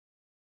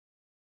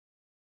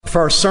For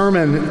our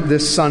sermon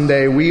this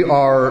Sunday, we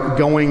are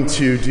going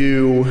to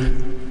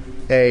do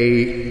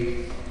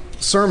a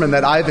sermon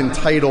that I've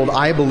entitled,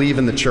 I Believe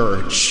in the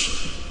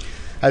Church.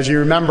 As you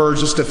remember,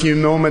 just a few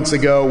moments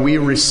ago, we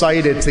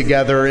recited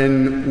together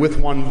with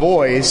one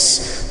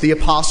voice the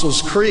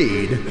Apostles'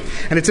 Creed.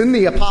 And it's in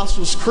the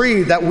Apostles'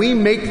 Creed that we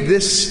make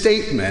this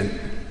statement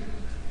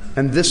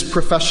and this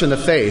profession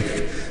of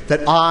faith,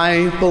 that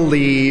I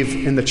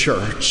believe in the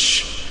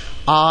church.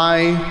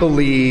 I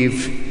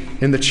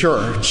believe in the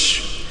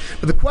church.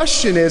 But the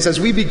question is, as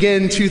we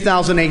begin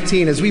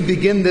 2018, as we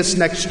begin this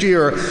next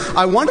year,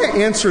 I want to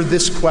answer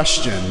this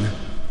question.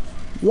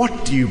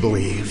 What do you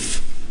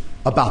believe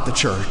about the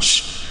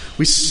church?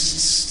 We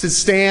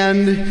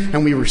stand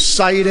and we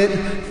recite it.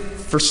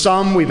 For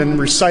some, we've been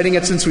reciting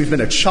it since we've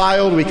been a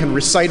child. We can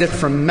recite it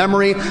from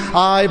memory.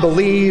 I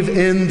believe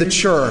in the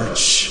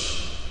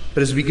church.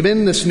 But as we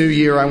begin this new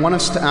year, I want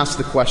us to ask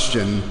the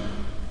question,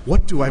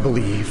 what do I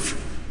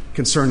believe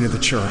concerning the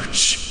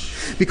church?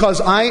 Because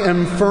I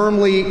am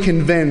firmly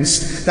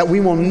convinced that we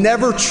will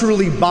never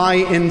truly buy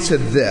into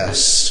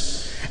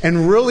this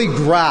and really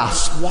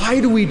grasp,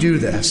 why do we do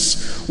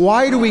this?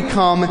 Why do we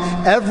come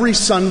every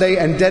Sunday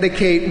and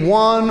dedicate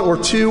 1 or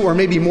 2 or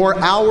maybe more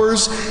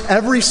hours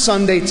every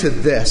Sunday to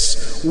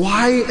this?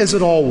 Why is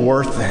it all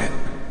worth it?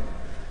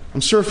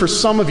 I'm sure for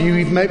some of you,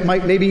 you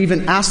might maybe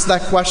even ask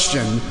that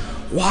question.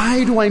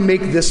 Why do I make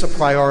this a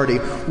priority?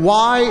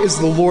 Why is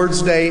the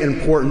Lord's Day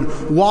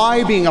important?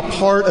 Why being a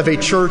part of a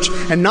church,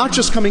 and not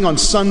just coming on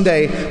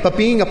Sunday, but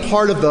being a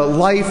part of the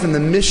life and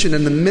the mission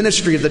and the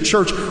ministry of the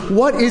church?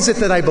 What is it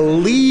that I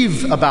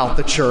believe about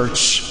the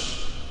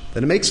church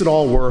that it makes it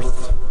all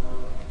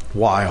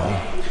worthwhile?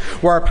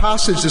 Well, our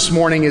passage this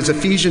morning is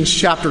Ephesians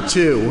chapter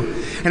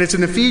 2. And it's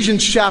in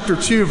Ephesians chapter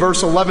 2,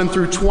 verse 11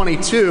 through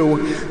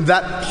 22,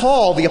 that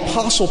Paul, the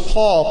Apostle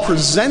Paul,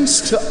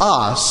 presents to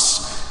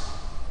us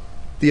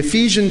the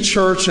Ephesian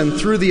church, and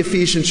through the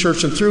Ephesian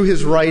church and through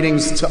his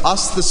writings to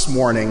us this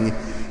morning,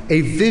 a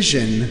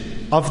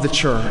vision of the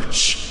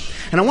church.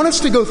 And I want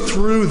us to go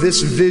through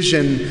this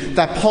vision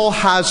that Paul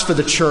has for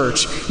the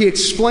church. He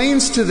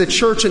explains to the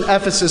church in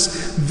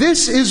Ephesus,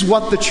 this is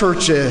what the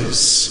church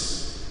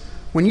is.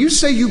 When you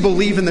say you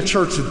believe in the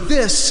church,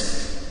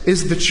 this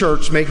is the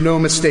church. Make no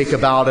mistake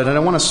about it. And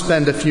I want to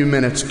spend a few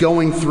minutes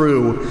going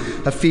through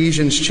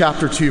Ephesians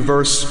chapter 2,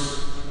 verse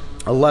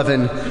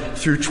 11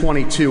 through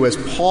 22, as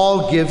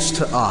Paul gives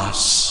to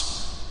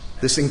us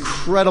this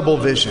incredible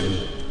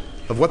vision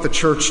of what the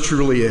church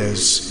truly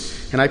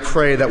is. And I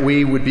pray that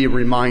we would be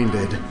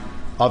reminded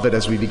of it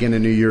as we begin a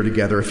new year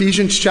together.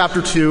 Ephesians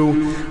chapter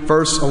 2,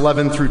 verse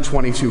 11 through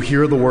 22.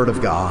 Hear the word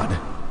of God.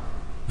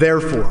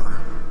 Therefore,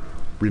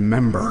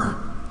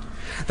 remember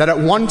that at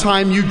one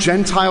time you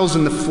Gentiles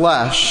in the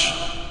flesh,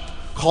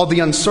 called the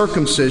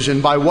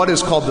uncircumcision by what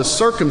is called the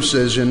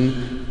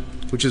circumcision,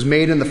 which is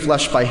made in the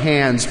flesh by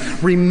hands,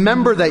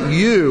 remember that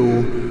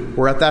you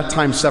were at that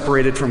time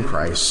separated from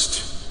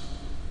Christ,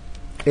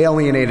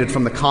 alienated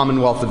from the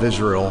commonwealth of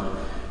Israel,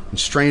 and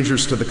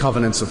strangers to the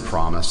covenants of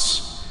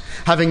promise,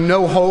 having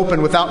no hope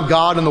and without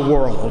God in the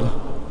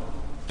world.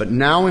 But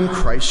now in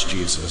Christ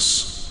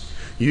Jesus,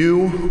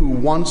 you who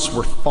once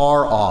were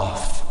far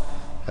off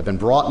have been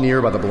brought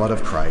near by the blood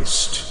of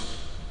Christ.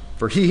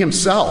 For he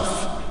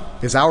himself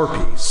is our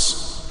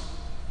peace,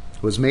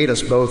 who has made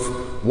us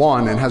both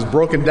one and has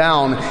broken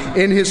down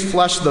in his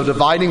flesh the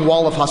dividing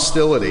wall of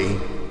hostility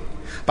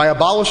by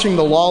abolishing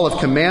the law of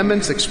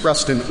commandments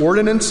expressed in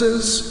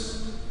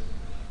ordinances,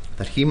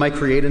 that he might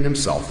create in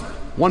himself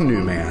one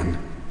new man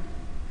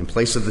in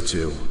place of the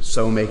two,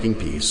 so making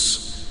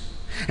peace,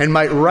 and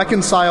might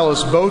reconcile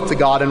us both to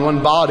God in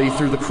one body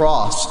through the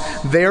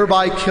cross,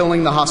 thereby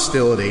killing the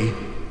hostility.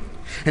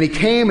 And he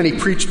came and he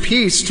preached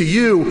peace to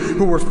you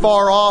who were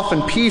far off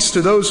and peace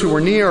to those who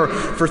were near.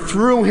 For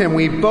through him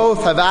we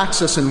both have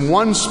access in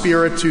one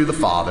Spirit to the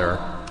Father.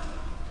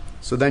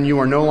 So then you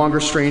are no longer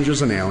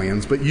strangers and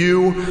aliens, but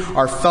you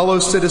are fellow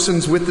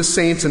citizens with the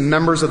saints and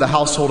members of the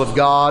household of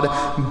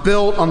God,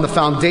 built on the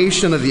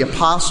foundation of the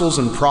apostles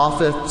and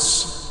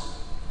prophets,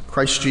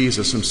 Christ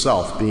Jesus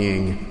himself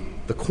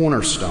being the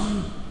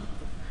cornerstone,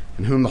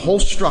 in whom the whole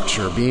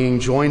structure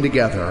being joined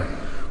together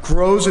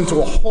grows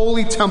into a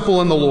holy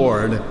temple in the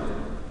Lord.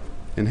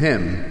 In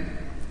him,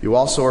 you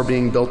also are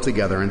being built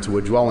together into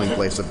a dwelling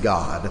place of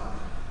God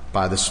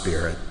by the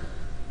Spirit.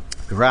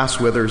 The grass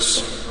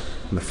withers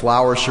and the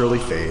flower surely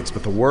fades,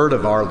 but the word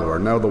of our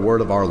Lord, no, the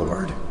word of our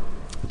Lord,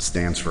 it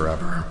stands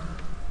forever.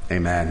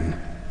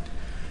 Amen.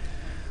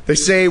 They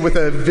say with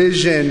a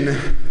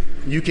vision,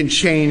 you can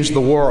change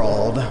the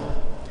world.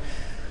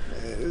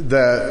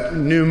 The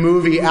new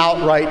movie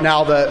out right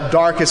now, The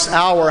Darkest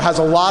Hour, has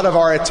a lot of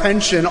our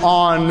attention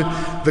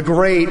on the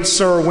great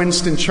Sir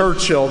Winston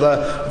Churchill,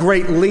 the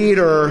great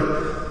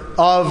leader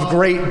of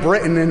Great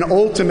Britain, and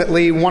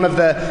ultimately one of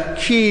the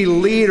key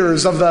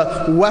leaders of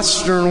the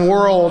Western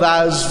world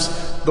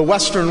as the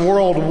Western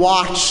world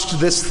watched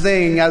this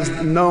thing as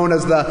known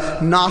as the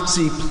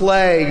Nazi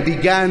plague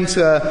began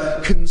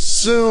to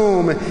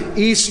consume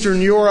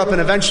Eastern Europe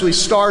and eventually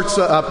starts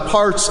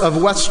parts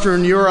of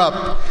Western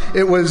Europe,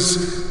 it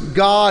was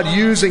God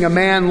using a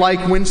man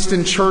like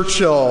Winston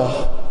Churchill,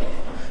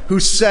 who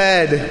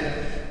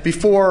said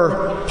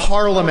before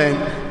Parliament,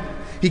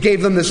 he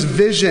gave them this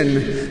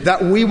vision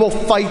that we will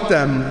fight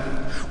them.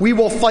 We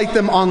will fight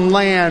them on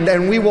land,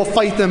 and we will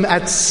fight them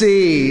at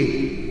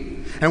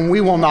sea, and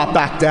we will not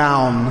back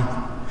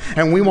down.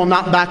 And we will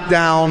not back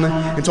down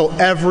until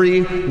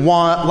every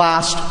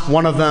last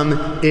one of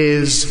them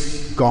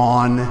is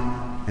gone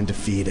and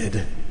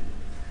defeated.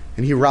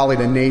 And he rallied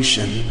a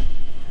nation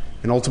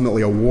and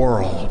ultimately a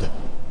world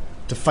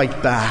to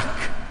fight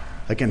back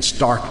against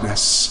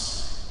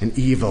darkness and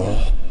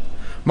evil.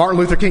 Martin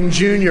Luther King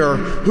Jr.,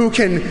 who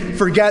can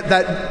forget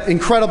that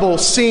incredible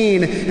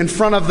scene in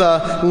front of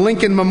the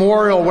Lincoln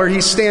Memorial where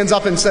he stands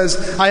up and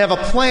says, I have a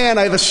plan,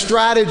 I have a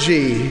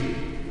strategy.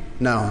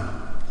 No.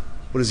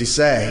 What does he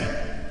say?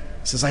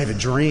 He says, I have a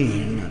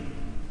dream.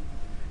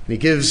 And he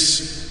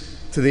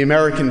gives to the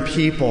American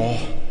people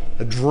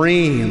a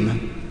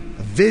dream,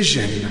 a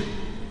vision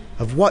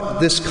of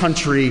what this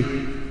country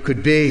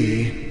could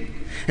be.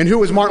 And who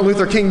was Martin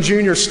Luther King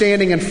Jr.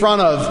 standing in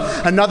front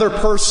of? Another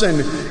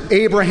person,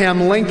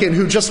 Abraham Lincoln,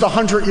 who just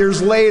 100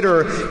 years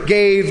later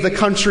gave the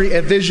country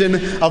a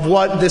vision of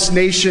what this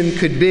nation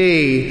could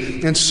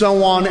be, and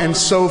so on and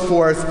so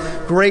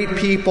forth. Great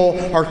people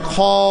are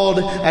called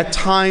at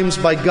times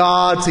by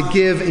God to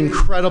give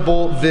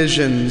incredible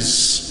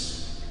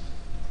visions.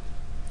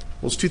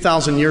 Well, it's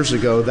 2,000 years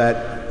ago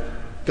that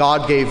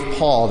God gave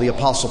Paul, the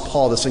Apostle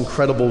Paul, this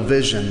incredible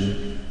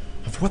vision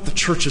of what the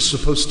church is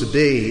supposed to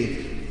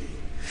be.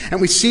 And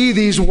we see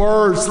these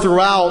words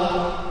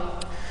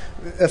throughout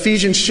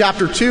Ephesians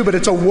chapter 2, but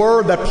it's a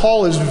word that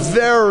Paul is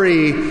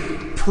very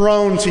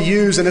prone to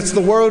use, and it's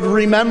the word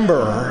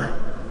remember.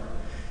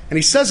 And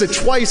he says it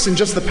twice in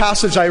just the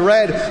passage I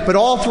read, but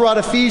all throughout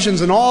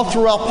Ephesians and all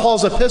throughout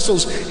Paul's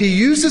epistles, he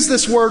uses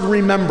this word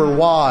remember.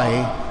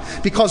 Why?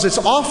 Because it's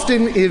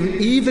often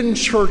in even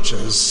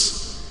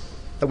churches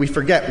that we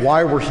forget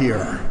why we're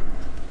here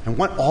and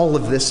what all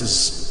of this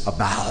is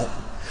about.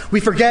 We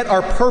forget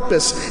our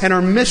purpose and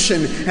our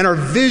mission and our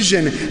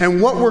vision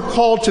and what we're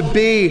called to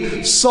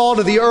be, salt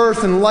of the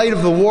earth and light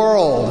of the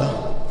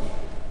world,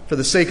 for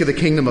the sake of the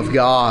kingdom of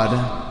God.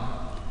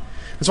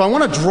 And so I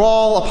want to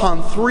draw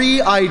upon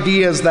three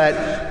ideas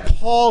that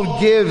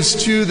Paul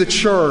gives to the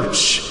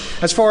church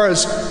as far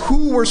as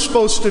who we're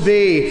supposed to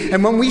be.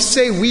 And when we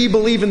say we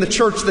believe in the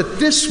church, that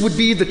this would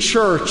be the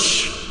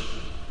church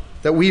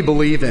that we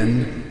believe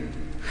in.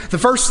 The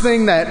first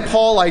thing that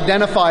Paul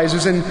identifies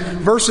is in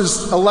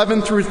verses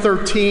 11 through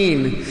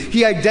 13.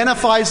 He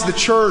identifies the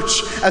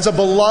church as a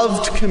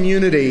beloved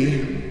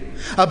community.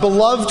 A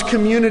beloved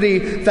community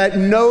that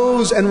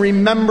knows and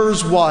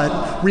remembers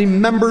what?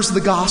 Remembers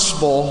the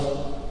gospel.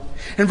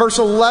 In verse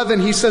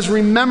 11, he says,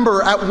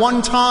 remember, at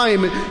one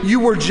time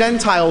you were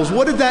Gentiles.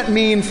 What did that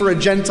mean for a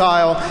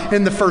Gentile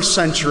in the first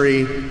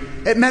century?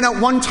 It meant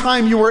at one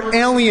time you were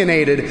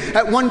alienated.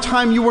 At one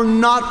time you were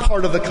not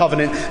part of the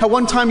covenant. At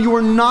one time you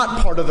were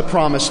not part of the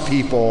promised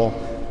people.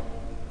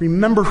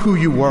 Remember who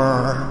you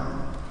were.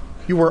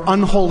 You were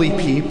unholy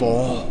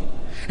people.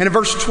 And in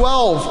verse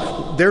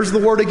 12, there's the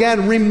word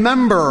again,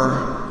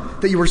 remember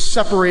that you were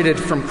separated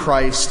from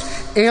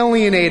Christ,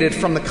 alienated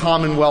from the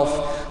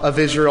commonwealth of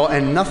Israel,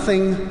 and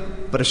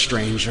nothing but a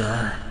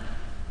stranger.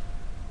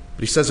 But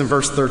he says in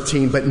verse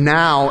 13, but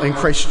now in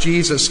Christ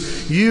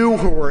Jesus, you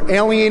who were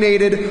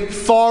alienated,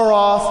 far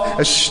off,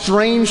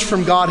 estranged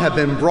from God, have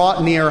been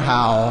brought near.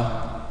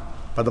 How?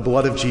 By the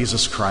blood of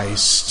Jesus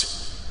Christ.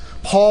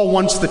 Paul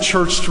wants the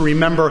church to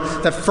remember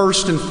that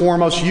first and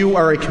foremost, you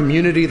are a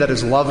community that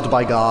is loved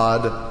by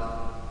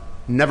God.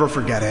 Never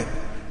forget it.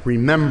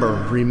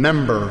 Remember,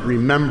 remember,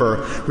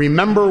 remember.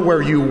 Remember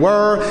where you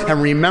were,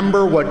 and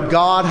remember what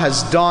God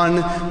has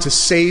done to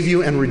save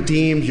you and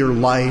redeem your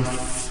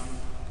life.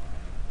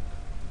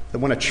 That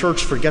when a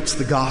church forgets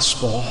the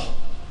gospel,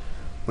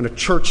 when a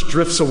church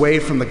drifts away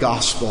from the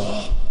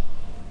gospel,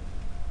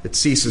 it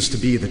ceases to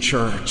be the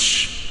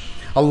church.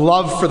 A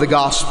love for the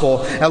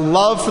gospel. A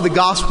love for the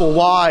gospel.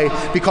 Why?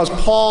 Because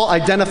Paul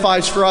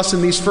identifies for us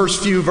in these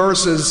first few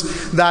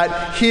verses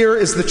that here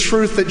is the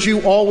truth that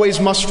you always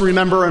must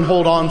remember and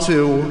hold on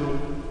to.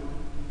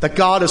 That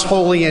God is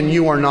holy and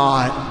you are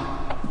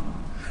not.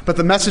 But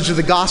the message of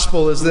the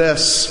gospel is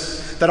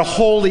this: that a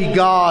holy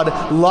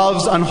God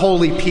loves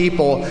unholy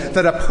people,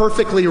 that a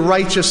perfectly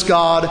righteous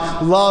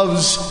God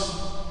loves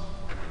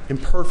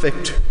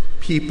imperfect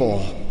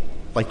people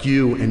like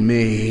you and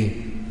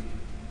me.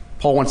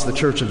 Paul wants the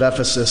church of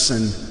Ephesus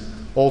and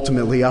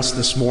ultimately us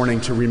this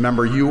morning to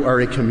remember you are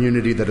a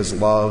community that is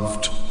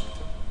loved,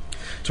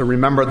 to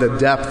remember the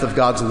depth of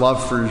God's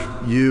love for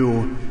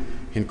you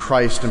in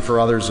Christ and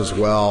for others as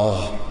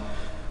well.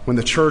 when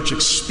the church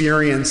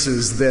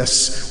experiences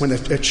this, when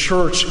a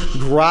church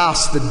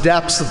grasps the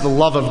depths of the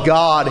love of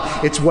God,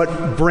 it's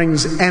what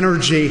brings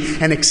energy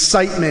and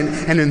excitement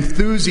and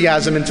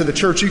enthusiasm into the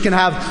church. You can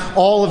have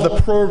all of the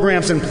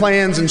programs and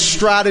plans and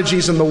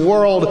strategies in the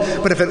world,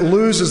 but if it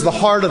loses the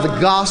heart of the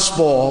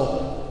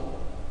gospel,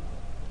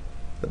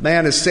 that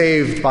man is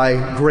saved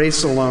by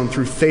grace alone,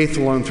 through faith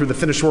alone, through the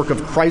finished work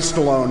of Christ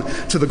alone,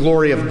 to the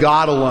glory of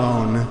God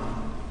alone,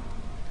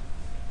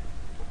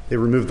 they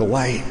remove the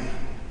light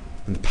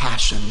and the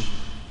passion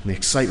and the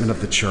excitement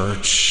of the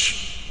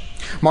church.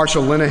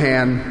 Marsha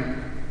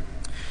Linehan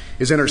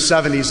is in her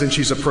 70s, and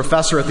she's a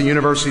professor at the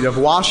University of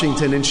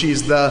Washington, and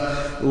she's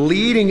the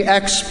leading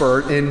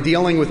expert in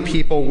dealing with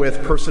people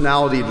with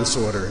personality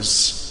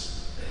disorders.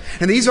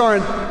 And these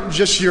aren't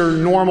just your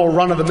normal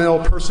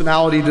run-of-the-mill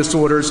personality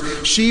disorders.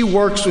 She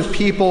works with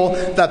people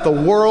that the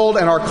world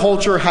and our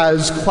culture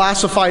has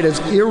classified as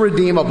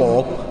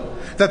irredeemable,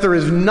 that there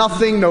is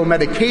nothing, no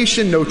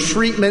medication, no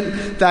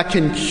treatment that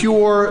can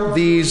cure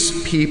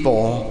these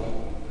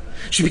people.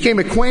 She became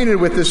acquainted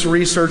with this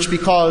research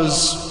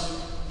because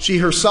she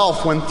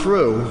herself went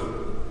through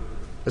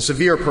a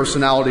severe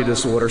personality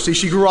disorder. See,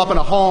 she grew up in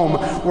a home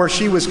where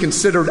she was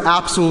considered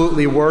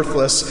absolutely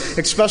worthless,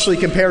 especially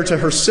compared to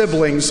her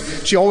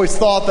siblings. She always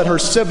thought that her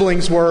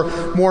siblings were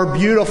more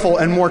beautiful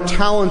and more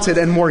talented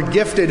and more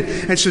gifted.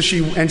 And so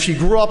she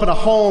grew up in a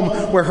home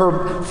where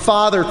her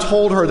father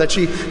told her that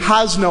she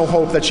has no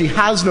hope, that she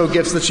has no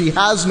gifts, that she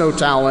has no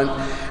talent.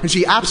 And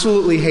she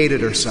absolutely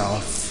hated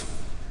herself.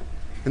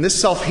 And this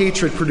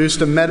self-hatred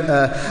produced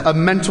a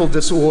mental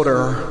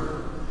disorder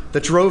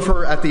that drove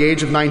her at the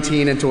age of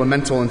 19 into a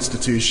mental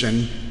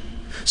institution.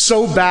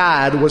 So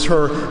bad was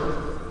her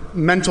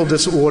mental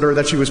disorder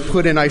that she was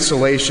put in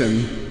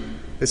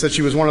isolation. They said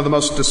she was one of the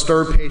most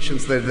disturbed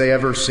patients that they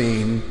ever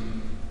seen.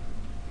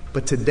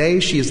 But today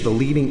she is the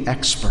leading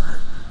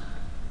expert.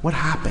 What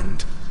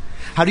happened?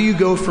 How do you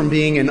go from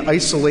being in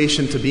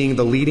isolation to being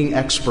the leading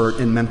expert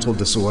in mental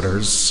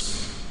disorders?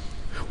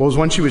 Well, it was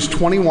when she was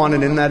 21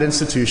 and in that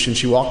institution,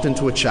 she walked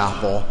into a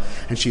chapel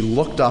and she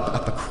looked up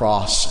at the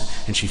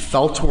cross and she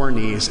fell to her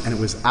knees, and it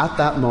was at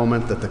that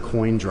moment that the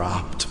coin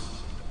dropped.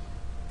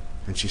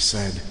 And she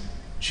said,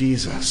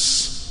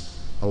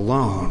 Jesus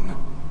alone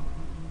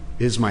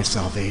is my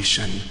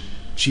salvation.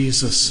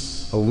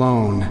 Jesus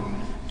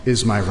alone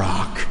is my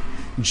rock.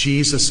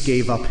 Jesus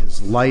gave up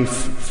his life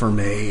for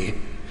me.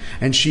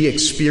 And she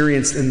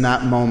experienced in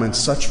that moment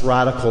such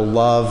radical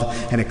love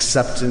and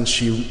acceptance.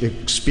 She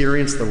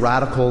experienced the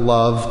radical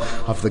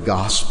love of the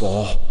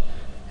gospel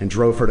and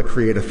drove her to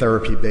create a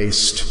therapy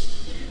based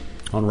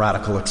on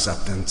radical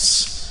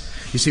acceptance.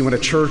 You see, when a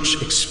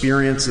church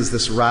experiences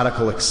this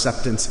radical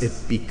acceptance,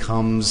 it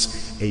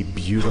becomes a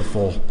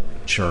beautiful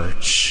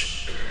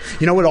church.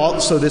 You know what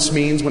also this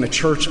means when a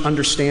church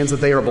understands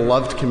that they are a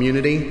beloved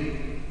community?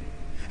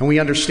 And we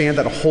understand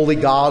that a holy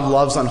God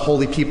loves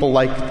unholy people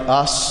like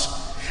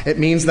us. It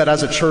means that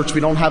as a church,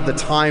 we don't have the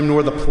time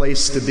nor the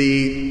place to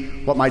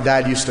be what my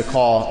dad used to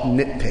call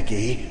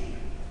nitpicky.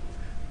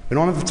 We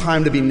don't have the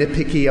time to be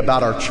nitpicky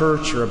about our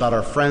church or about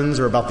our friends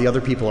or about the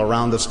other people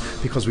around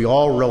us, because we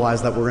all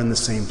realize that we're in the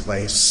same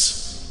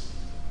place,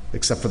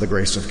 except for the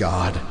grace of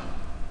God.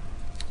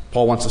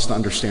 Paul wants us to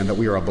understand that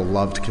we are a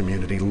beloved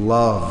community,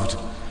 loved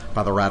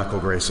by the radical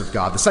grace of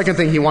God. The second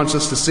thing he wants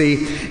us to see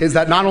is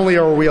that not only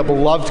are we a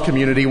beloved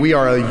community, we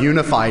are a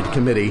unified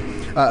committee.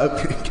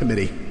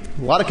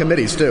 A lot of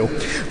committees too,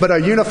 but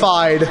a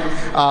unified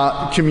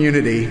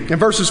community. In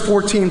verses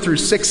 14 through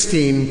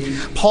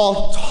 16,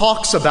 Paul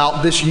talks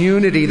about this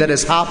unity that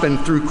has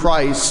happened through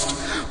Christ.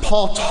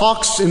 Paul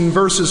talks in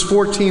verses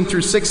 14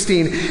 through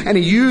 16, and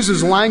he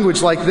uses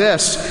language like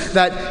this,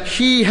 that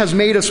he has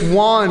made us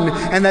one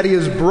and that he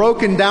has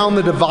broken down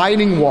the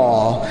dividing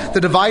wall. The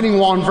dividing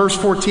wall in verse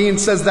 14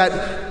 says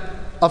that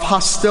of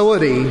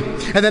hostility.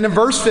 And then in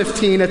verse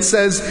 15 it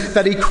says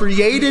that he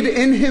created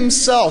in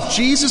himself,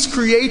 Jesus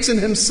creates in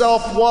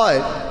himself what?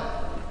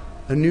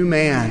 A new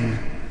man,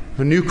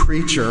 a new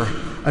creature,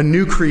 a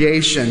new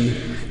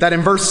creation. That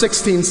in verse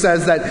 16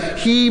 says that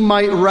he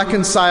might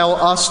reconcile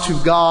us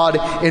to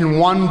God in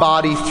one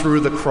body through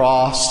the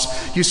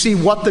cross. You see,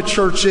 what the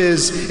church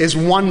is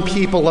one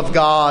people of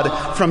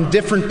God from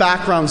different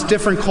backgrounds,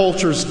 different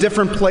cultures,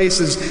 different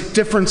places,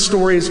 different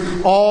stories,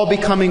 all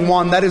becoming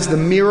one. That is the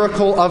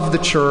miracle of the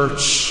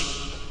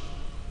church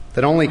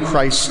that only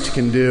Christ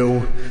can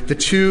do. The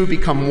two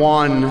become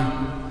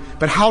one.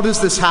 But how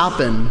does this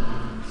happen?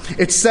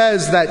 It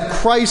says that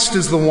Christ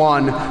is the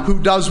one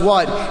who does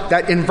what?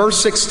 That in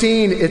verse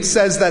 16, it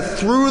says that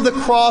through the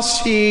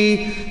cross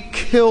he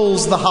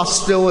kills the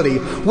hostility.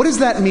 What does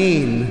that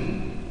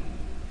mean?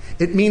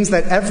 It means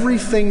that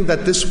everything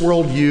that this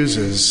world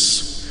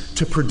uses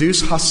to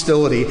produce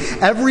hostility,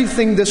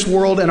 everything this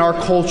world and our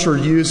culture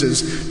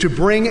uses to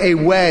bring a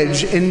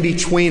wedge in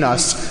between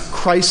us,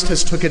 Christ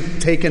has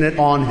taken it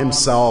on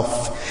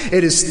himself.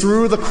 It is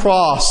through the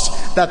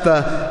cross that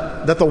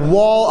the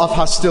wall of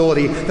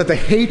hostility, that the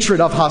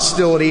hatred of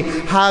hostility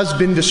has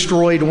been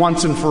destroyed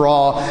once and for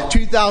all.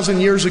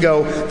 2,000 years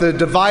ago, the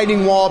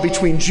dividing wall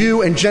between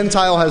Jew and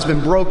Gentile has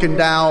been broken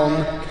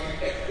down.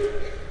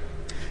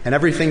 And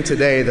everything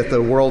today that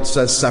the world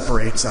says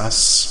separates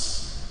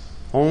us,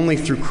 only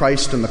through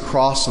Christ and the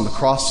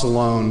cross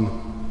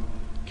alone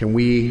can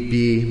we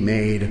be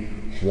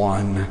made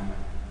one.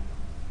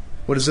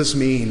 What does this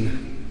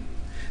mean?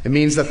 It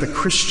means that the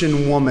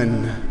Christian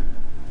woman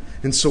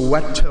in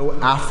Soweto,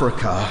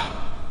 Africa,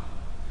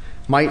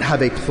 might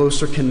have a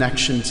closer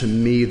connection to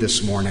me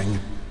this morning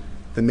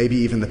than maybe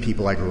even the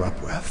people I grew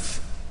up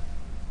with.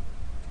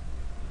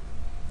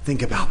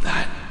 Think about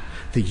that.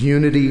 The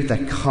unity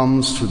that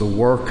comes through the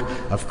work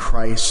of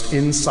Christ.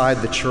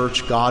 Inside the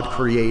church, God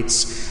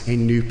creates a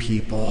new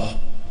people,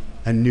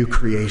 a new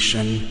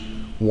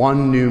creation.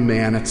 One new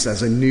man, it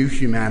says, a new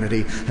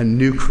humanity, a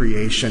new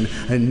creation,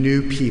 a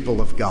new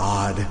people of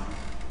God.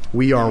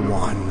 We are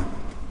one.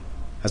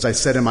 As I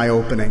said in my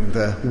opening,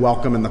 the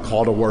welcome and the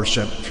call to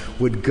worship,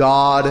 would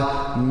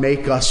God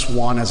make us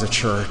one as a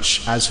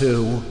church? As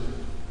who?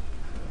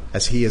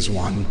 As He is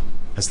one,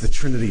 as the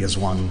Trinity is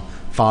one,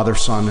 Father,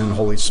 Son, and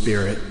Holy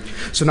Spirit.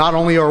 So not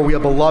only are we a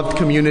beloved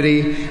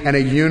community and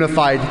a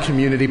unified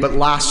community, but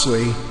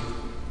lastly,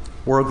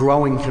 we're a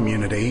growing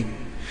community.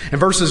 In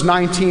verses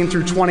 19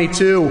 through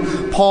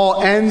 22,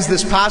 Paul ends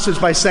this passage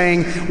by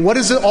saying, what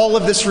does all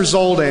of this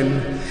result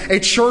in?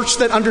 A church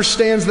that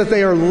understands that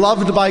they are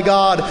loved by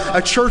God,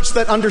 a church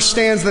that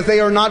understands that they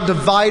are not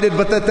divided,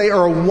 but that they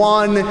are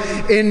one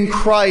in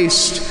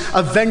Christ,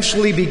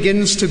 eventually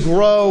begins to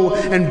grow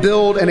and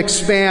build and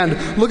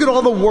expand. Look at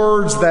all the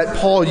words that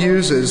Paul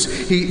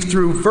uses.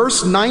 Through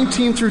verse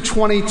 19 through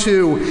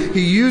 22,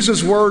 he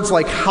uses words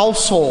like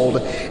household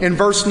in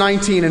verse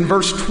 19. In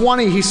verse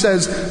 20, he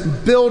says,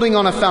 building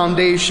on a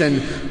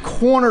foundation,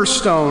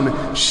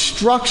 cornerstone,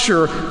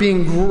 structure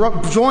being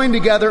joined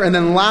together, and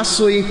then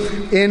lastly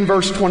in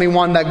verse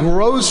 21, that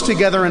grows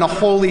together in a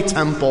holy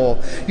temple.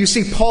 You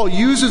see, Paul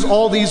uses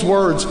all these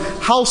words: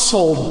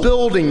 household,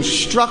 building,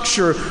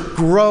 structure,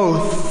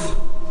 growth,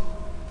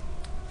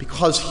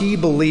 because he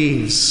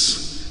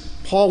believes.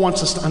 Paul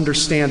wants us to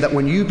understand that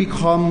when you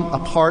become a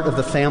part of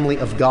the family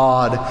of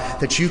God,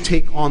 that you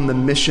take on the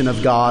mission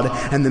of God.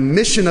 And the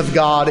mission of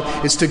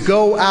God is to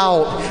go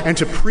out and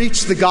to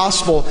preach the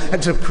gospel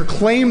and to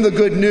proclaim the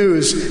good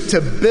news, to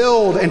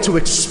build and to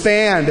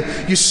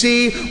expand. You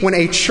see, when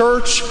a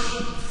church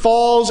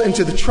falls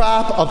into the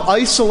trap of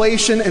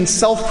isolation and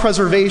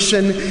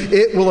self-preservation,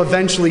 it will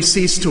eventually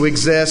cease to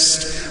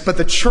exist. But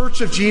the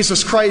Church of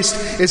Jesus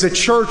Christ is a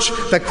church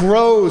that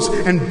grows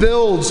and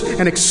builds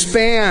and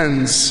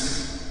expands.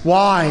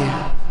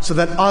 Why? So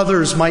that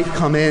others might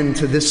come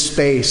into this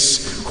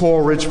space,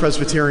 Coral Ridge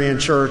Presbyterian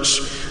Church.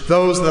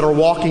 Those that are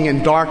walking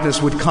in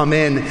darkness would come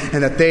in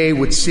and that they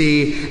would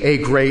see a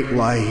great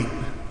light.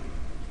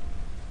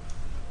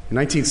 In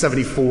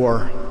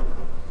 1974,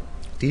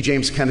 D.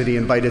 James Kennedy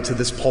invited to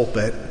this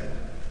pulpit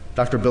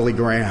Dr. Billy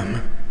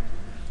Graham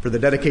for the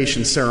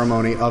dedication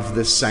ceremony of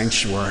this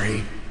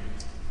sanctuary.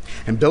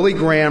 And Billy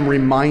Graham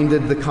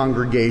reminded the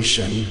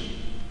congregation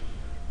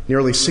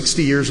nearly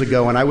 60 years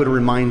ago, and I would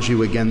remind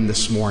you again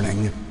this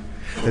morning,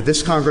 that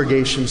this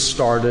congregation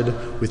started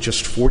with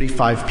just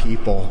 45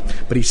 people.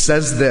 But he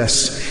says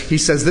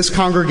this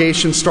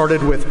congregation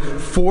started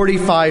with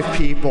 45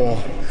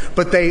 people,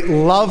 but they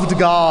loved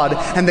God,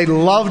 and they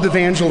loved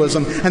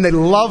evangelism, and they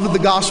loved the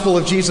gospel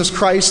of Jesus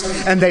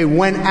Christ, and they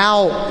went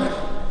out.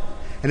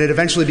 And it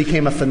eventually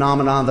became a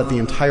phenomenon that the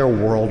entire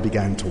world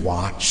began to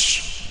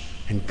watch.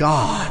 And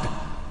God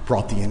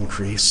brought the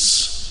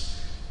increase.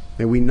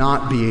 May we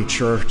not be a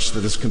church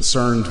that is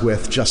concerned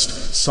with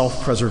just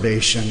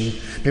self-preservation.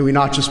 May we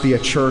not just be a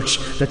church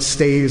that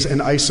stays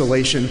in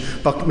isolation,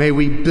 but may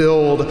we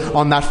build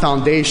on that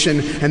foundation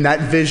and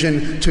that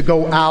vision to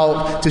go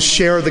out, to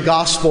share the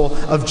gospel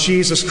of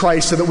Jesus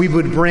Christ, so that we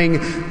would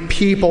bring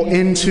people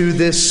into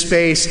this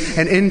space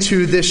and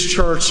into this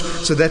church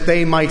so that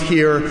they might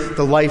hear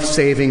the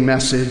life-saving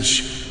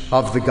message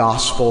of the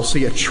gospel.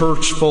 See, a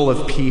church full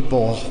of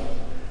people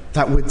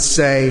that would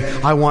say,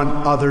 I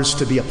want others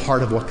to be a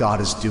part of what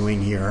God is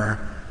doing here.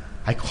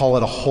 I call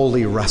it a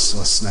holy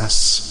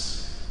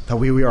restlessness, that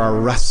we are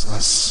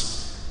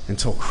restless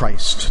until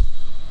Christ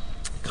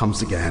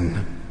comes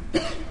again.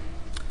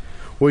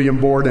 William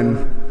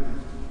Borden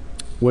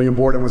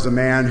was a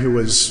man who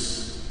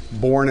was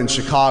born in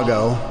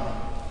Chicago.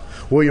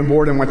 William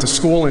Borden went to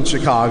school in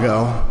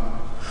Chicago.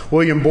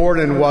 William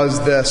Borden was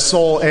the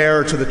sole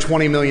heir to the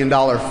 $20 million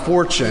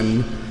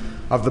fortune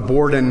of the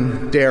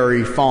Borden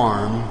Dairy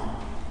Farm.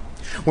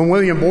 When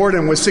William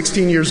Borden was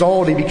 16 years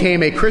old, he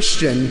became a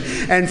Christian.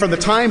 And from the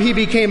time he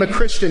became a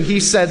Christian, he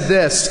said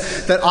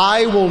this, that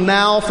I will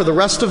now, for the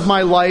rest of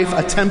my life,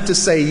 attempt to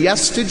say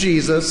yes to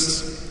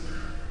Jesus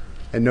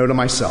and no to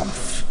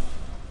myself.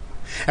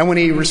 And when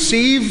he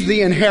received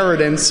the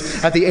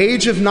inheritance at the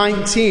age of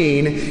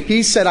 19,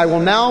 he said, I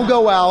will now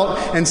go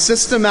out and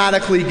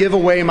systematically give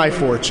away my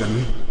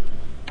fortune.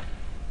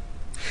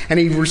 And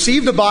he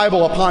received a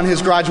Bible upon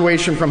his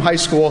graduation from high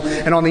school,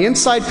 and on the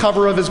inside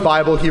cover of his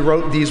Bible, he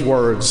wrote these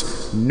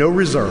words, "No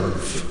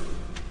reserve.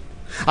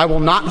 I will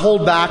not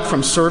hold back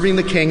from serving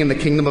the King and the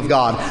kingdom of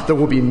God. There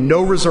will be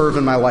no reserve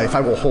in my life.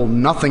 I will hold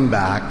nothing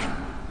back."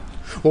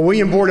 Well,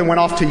 William Borden went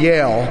off to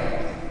Yale,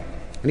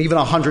 and even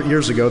 100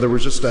 years ago, there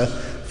was just a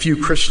few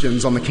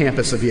Christians on the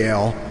campus of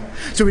Yale.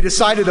 So he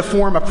decided to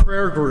form a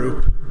prayer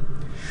group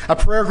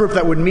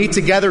that would meet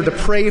together to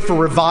pray for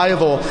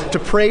revival, to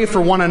pray for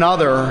one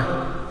another.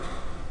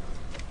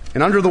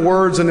 And under the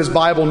words in his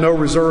Bible, "no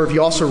reserve," he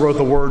also wrote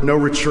the word "no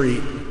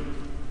retreat."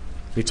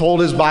 He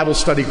told his Bible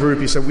study group,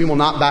 he said, "We will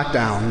not back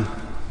down.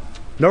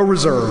 No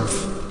reserve,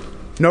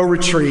 no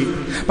retreat."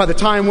 By the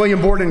time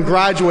William Borden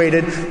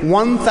graduated,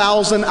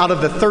 1,000 out of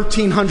the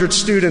 1,300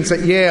 students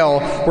at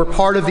Yale were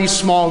part of these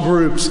small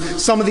groups.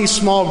 Some of these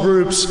small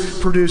groups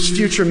produced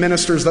future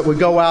ministers that would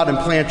go out and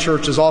plant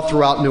churches all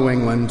throughout New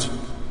England.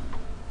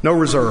 No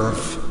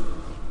reserve,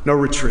 no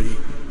retreat.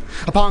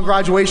 Upon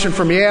graduation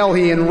from Yale,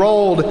 he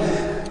enrolled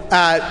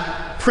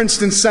at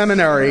Princeton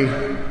Seminary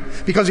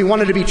because he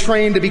wanted to be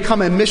trained to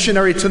become a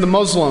missionary to the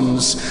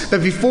Muslims.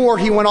 But before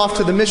he went off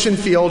to the mission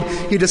field,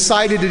 he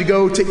decided to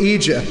go to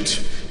Egypt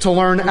to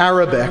learn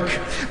Arabic.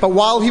 But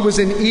while he was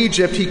in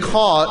Egypt, he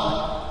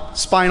caught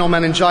spinal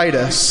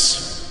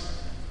meningitis,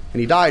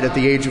 and he died at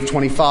the age of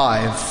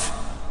 25.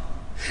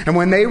 And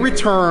when they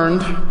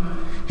returned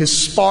his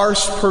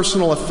sparse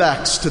personal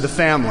effects to the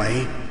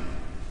family,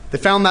 they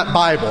found that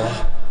Bible.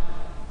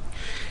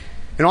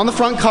 And on the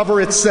front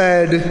cover it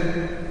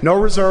said, "No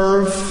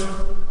reserve."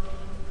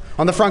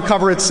 On the front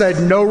cover it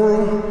said,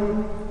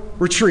 "No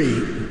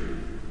retreat."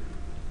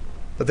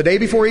 But the day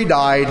before he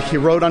died, he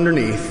wrote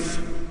underneath,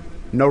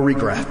 "No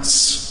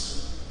regrets."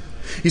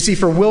 You see,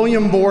 for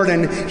William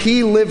Borden,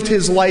 he lived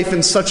his life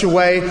in such a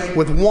way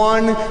with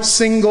one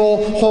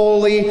single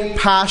holy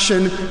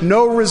passion,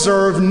 no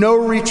reserve, no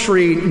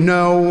retreat,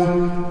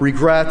 no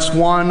regrets,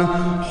 one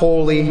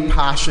holy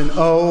passion.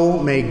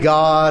 Oh, may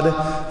God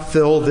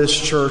fill this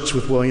church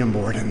with William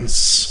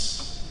Bordens.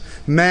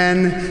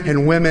 Men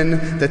and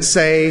women that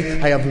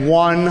say, "I have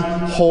one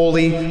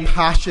holy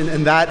passion,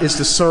 and that is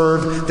to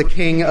serve the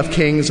King of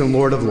Kings and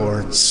Lord of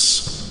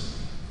Lords."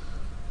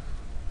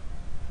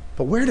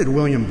 But where did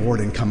William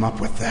Borden come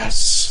up with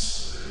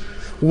this?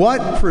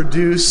 What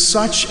produced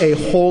such a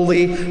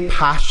holy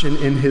passion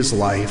in his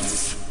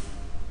life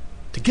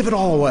to give it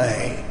all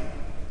away?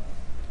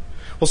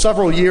 Well,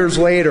 several years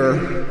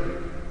later,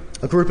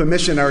 a group of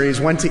missionaries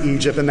went to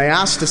Egypt, and they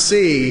asked to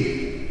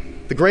see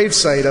the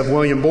gravesite of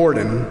William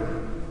Borden.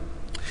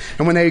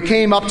 And when they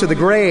came up to the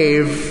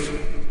grave,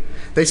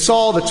 they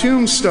saw the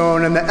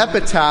tombstone, and the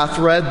epitaph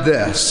read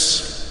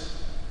this: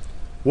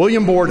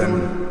 "William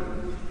Borden.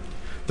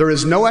 There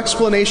is no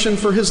explanation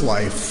for his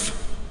life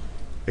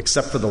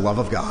except for the love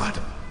of God."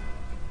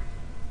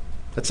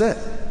 That's it.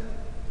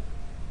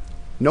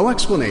 No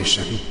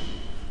explanation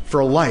for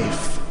a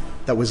life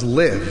that was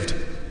lived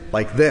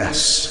like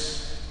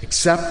this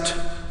except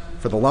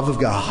for the love of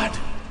God.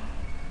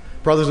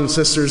 Brothers and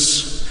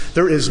sisters,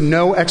 there is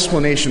no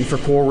explanation for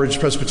Coral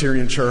Ridge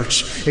Presbyterian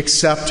Church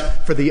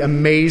except for the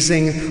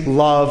amazing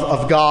love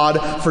of God.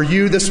 For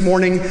you this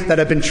morning that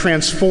have been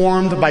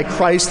transformed by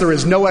Christ, there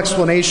is no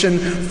explanation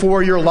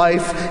for your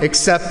life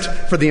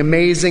except for the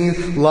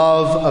amazing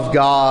love of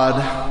God.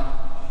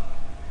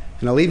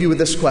 And I'll leave you with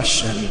this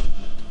question.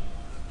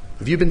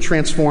 Have you been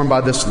transformed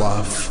by this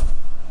love?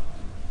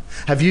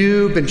 Have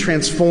you been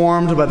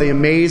transformed by the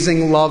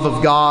amazing love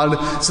of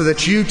God so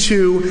that you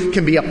too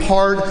can be a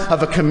part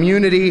of a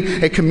community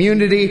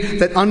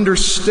that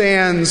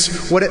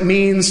understands what it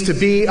means to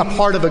be a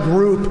part of a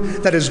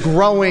group that is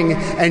growing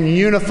and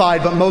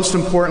unified, but most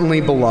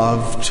importantly,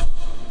 beloved?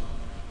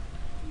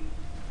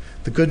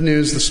 The good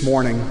news this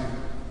morning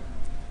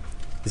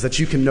is that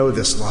you can know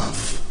this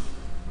love,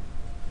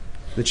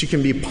 that you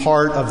can be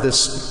part of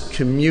this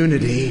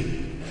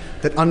community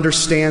that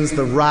understands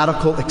the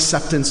radical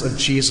acceptance of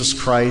Jesus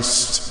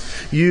Christ.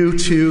 You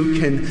too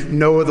can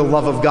know the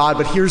love of God,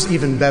 but here's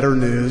even better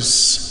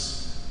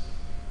news.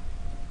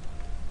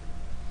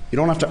 You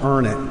don't have to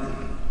earn it,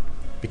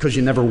 because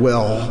you never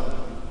will.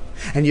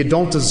 And you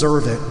don't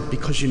deserve it,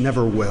 because you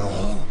never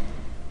will.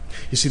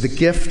 You see, the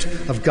gift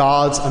of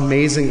God's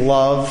amazing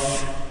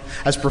love,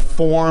 as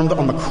performed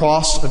on the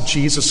cross of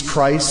Jesus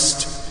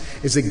Christ,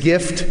 is a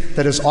gift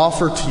that is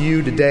offered to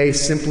you today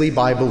simply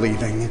by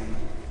believing.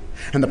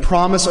 And the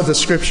promise of the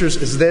Scriptures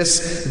is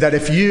this, that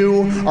if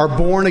you are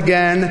born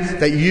again,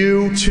 that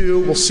you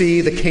too will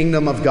see the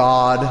kingdom of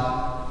God,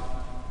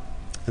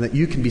 and that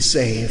you can be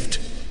saved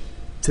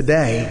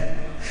today.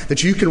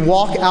 That you can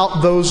walk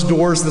out those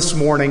doors this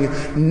morning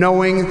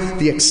knowing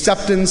the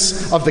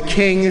acceptance of the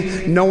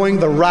King,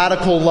 knowing the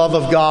radical love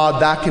of God.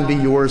 That can be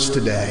yours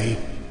today.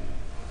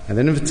 And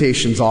an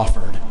invitation is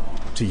offered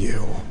to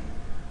you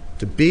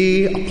to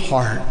be a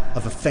part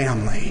of a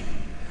family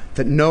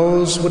that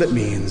knows what it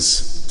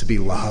means to be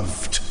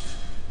loved.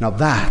 Now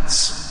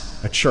that's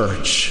a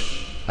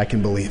church I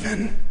can believe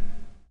in.